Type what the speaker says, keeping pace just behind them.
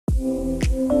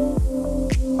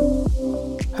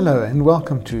Hello and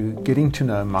welcome to Getting to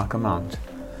Know Michael Mount,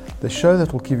 the show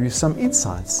that will give you some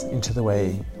insights into the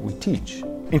way we teach.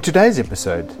 In today's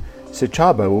episode,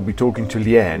 Sechaba will be talking to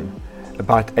Leanne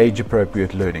about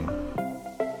age-appropriate learning.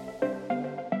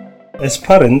 As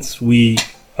parents, we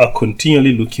are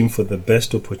continually looking for the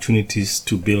best opportunities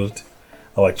to build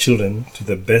our children to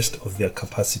the best of their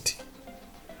capacity.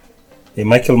 A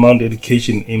Michael Mount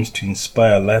education aims to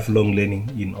inspire lifelong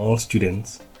learning in all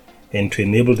students and to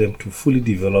enable them to fully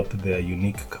develop their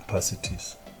unique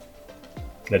capacities.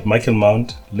 At Michael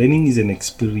Mount, learning is an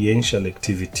experiential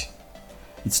activity.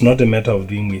 It's not a matter of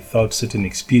doing without certain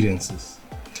experiences.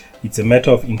 It's a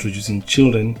matter of introducing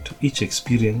children to each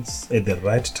experience at the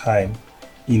right time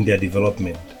in their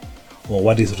development, or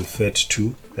what is referred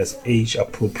to as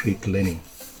age-appropriate learning.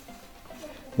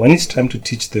 When it's time to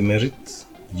teach the merits,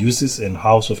 uses and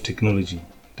hows of technology,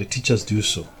 the teachers do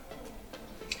so.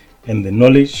 And the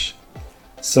knowledge,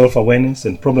 self-awareness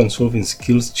and problem-solving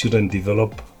skills children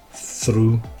develop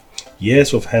through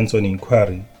years of hands-on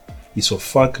inquiry is of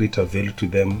far greater value to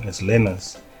them as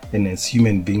learners and as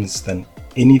human beings than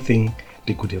anything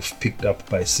they could have picked up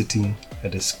by sitting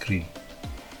at a screen.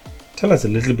 Tell us a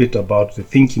little bit about the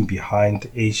thinking behind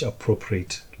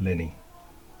age-appropriate learning.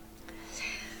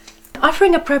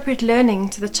 Offering appropriate learning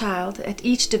to the child at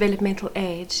each developmental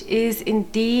age is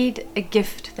indeed a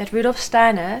gift that Rudolf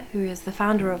Steiner, who is the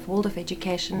founder of Waldorf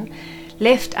Education,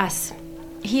 left us.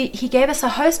 He gave us a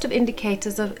host of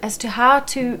indicators as to how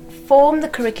to form the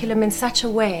curriculum in such a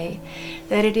way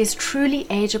that it is truly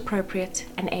age appropriate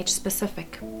and age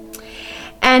specific.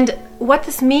 And what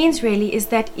this means really is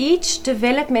that each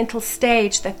developmental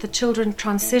stage that the children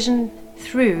transition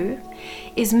through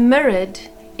is mirrored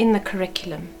in the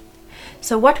curriculum.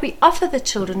 So what we offer the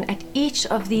children at each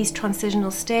of these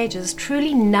transitional stages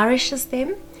truly nourishes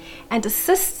them and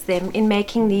assists them in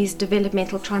making these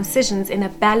developmental transitions in a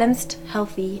balanced,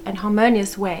 healthy and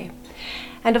harmonious way.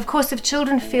 And of course, if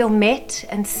children feel met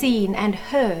and seen and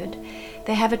heard,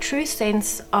 they have a true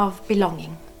sense of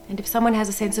belonging. And if someone has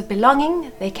a sense of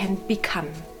belonging, they can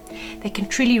become. They can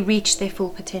truly reach their full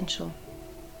potential.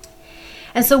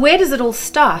 And so where does it all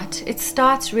start? It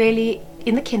starts really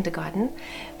in the kindergarten,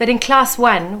 but in class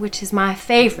 1, which is my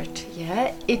favorite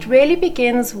year, it really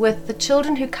begins with the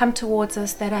children who come towards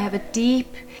us that have a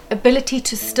deep ability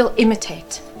to still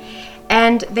imitate.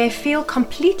 And they feel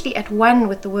completely at one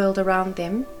with the world around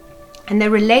them, and they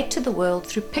relate to the world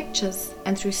through pictures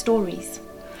and through stories.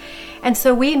 And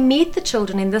so we meet the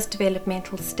children in this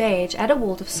developmental stage at a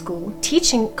Waldorf school,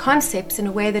 teaching concepts in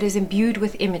a way that is imbued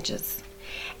with images.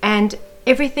 And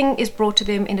everything is brought to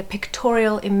them in a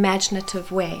pictorial,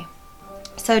 imaginative way.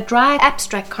 So dry,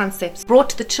 abstract concepts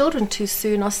brought to the children too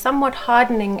soon are somewhat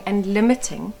hardening and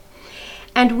limiting.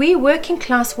 And we work in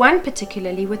class 1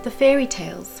 particularly with the fairy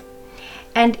tales.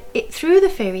 And through the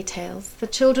fairy tales, the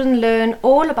children learn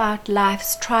all about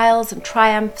life's trials and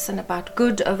triumphs and about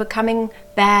good overcoming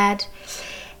bad.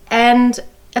 And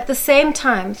at the same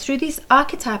time, through these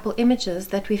archetypal images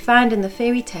that we find in the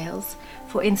fairy tales,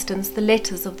 for instance, the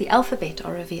letters of the alphabet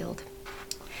are revealed.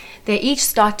 They each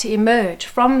start to emerge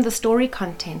from the story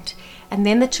content, and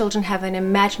then the children have an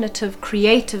imaginative,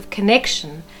 creative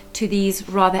connection to these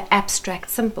rather abstract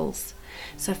symbols.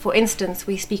 So for instance,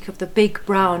 we speak of the big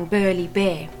brown burly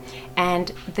bear,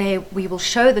 and we will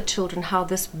show the children how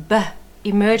this B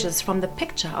emerges from the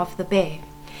picture of the bear.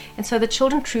 And so the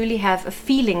children truly have a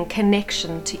feeling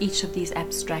connection to each of these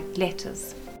abstract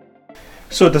letters.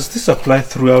 So does this apply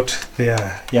throughout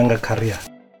their younger career?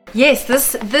 Yes,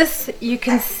 this you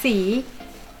can see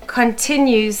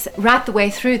continues right the way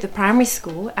through the primary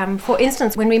school. For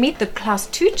instance, when we meet the class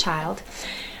 2 child,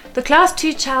 the class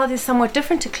 2 child is somewhat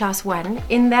different to class 1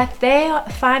 in that they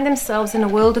find themselves in a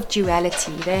world of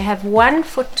duality. They have one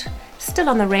foot still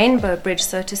on the rainbow bridge,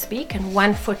 so to speak, and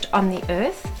one foot on the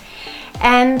earth.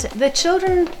 And the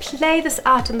children play this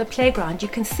out in the playground. You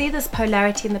can see this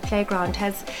polarity in the playground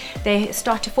as they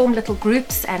start to form little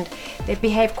groups, and they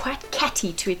behave quite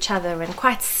catty to each other and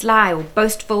quite sly or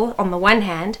boastful on the one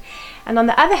hand. And on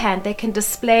the other hand, they can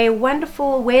display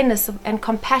wonderful awareness and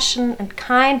compassion and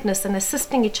kindness and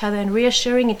assisting each other and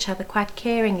reassuring each other quite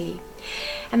caringly.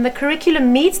 And the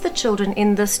curriculum meets the children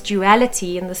in this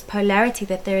duality, in this polarity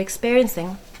that they're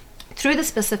experiencing through the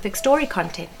specific story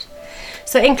content.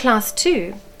 So in class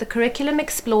 2, the curriculum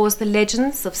explores the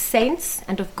legends of saints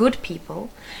and of good people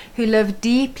who live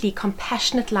deeply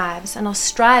compassionate lives and are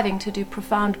striving to do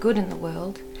profound good in the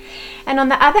world. And on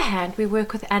the other hand, we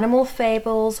work with animal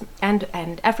fables and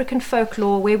African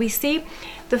folklore, where we see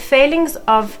the failings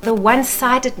of the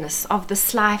one-sidedness of the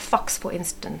sly fox, for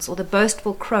instance, or the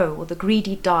boastful crow or the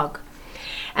greedy dog.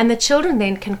 And the children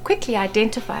then can quickly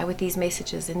identify with these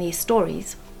messages in these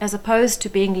stories, as opposed to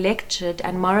being lectured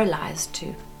and moralized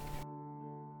to.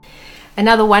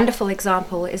 Another wonderful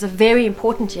example is a very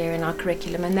important year in our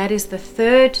curriculum, and that is the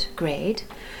 3rd grade,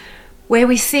 where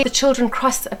we see the children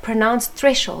cross a pronounced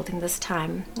threshold in this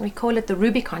time. We call it the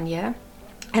Rubicon year.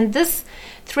 And this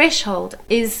threshold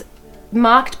is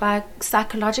marked by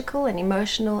psychological and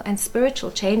emotional and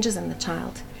spiritual changes in the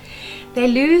child. They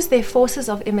lose their forces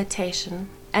of imitation,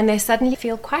 and they suddenly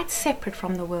feel quite separate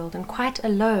from the world and quite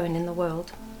alone in the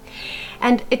world.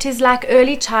 And it is like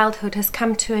early childhood has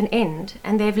come to an end,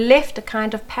 and they've left a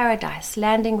kind of paradise,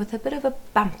 landing with a bit of a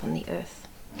bump on the earth.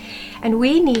 And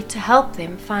we need to help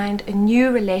them find a new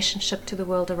relationship to the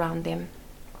world around them.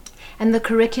 And the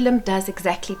curriculum does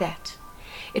exactly that.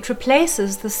 It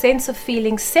replaces the sense of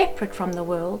feeling separate from the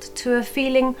world to a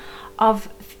feeling of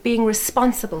being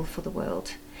responsible for the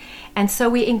world. And so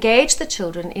we engage the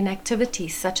children in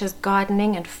activities such as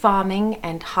gardening and farming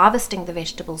and harvesting the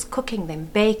vegetables, cooking them,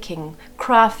 baking,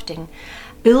 crafting,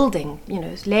 building,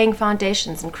 laying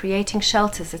foundations and creating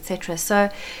shelters, etc. So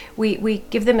we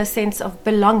give them a sense of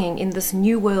belonging in this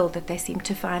new world that they seem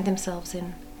to find themselves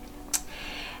in.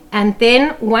 And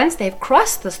then once they've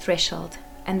crossed this threshold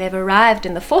and they've arrived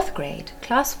in the 4th grade,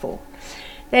 class 4,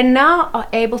 they now are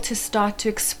able to start to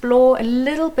explore a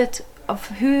little bit of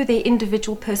who their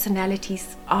individual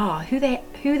personalities are, who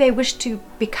they wish to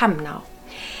become now.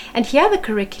 And here the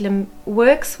curriculum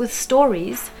works with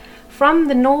stories from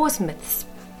the Norse myths.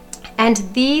 And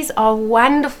these are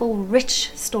wonderful,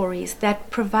 rich stories that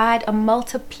provide a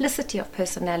multiplicity of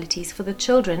personalities for the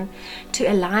children to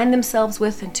align themselves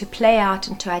with and to play out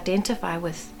and to identify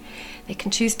with. They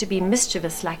can choose to be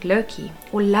mischievous like Loki,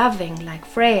 or loving like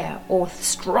Freya, or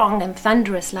strong and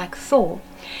thunderous like Thor.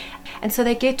 And so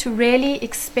they get to really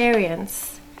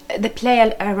experience, they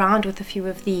play around with a few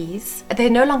of these. They're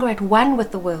no longer at one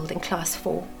with the world in class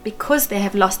 4 because they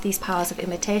have lost these powers of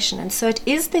imitation. And so it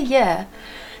is the year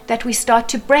that we start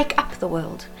to break up the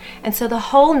world. And so the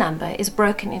whole number is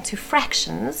broken into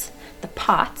fractions, the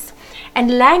parts,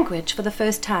 and language for the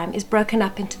first time is broken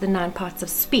up into the 9 parts of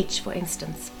speech, for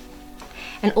instance.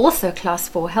 And also class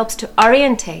 4 helps to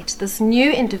orientate this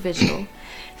new individual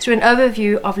through an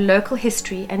overview of local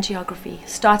history and geography,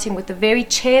 starting with the very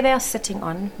chair they are sitting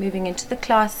on, moving into the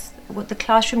class, with the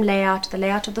classroom layout, the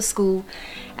layout of the school,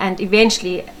 and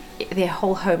eventually their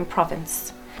whole home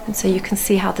province. And so you can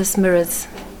see how this mirrors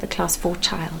the class 4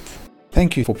 child.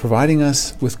 Thank you for providing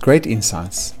us with great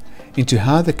insights into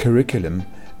how the curriculum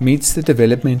meets the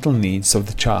developmental needs of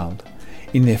the child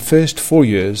in their first 4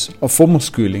 years of formal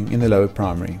schooling in the lower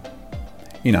primary.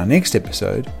 In our next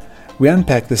episode, we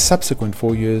unpack the subsequent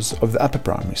 4 years of the upper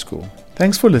primary school.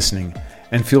 Thanks for listening,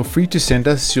 and feel free to send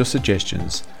us your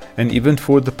suggestions and even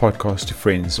forward the podcast to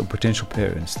friends or potential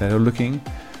parents that are looking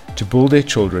to build their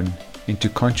children into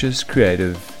conscious,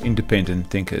 creative,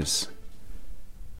 independent thinkers.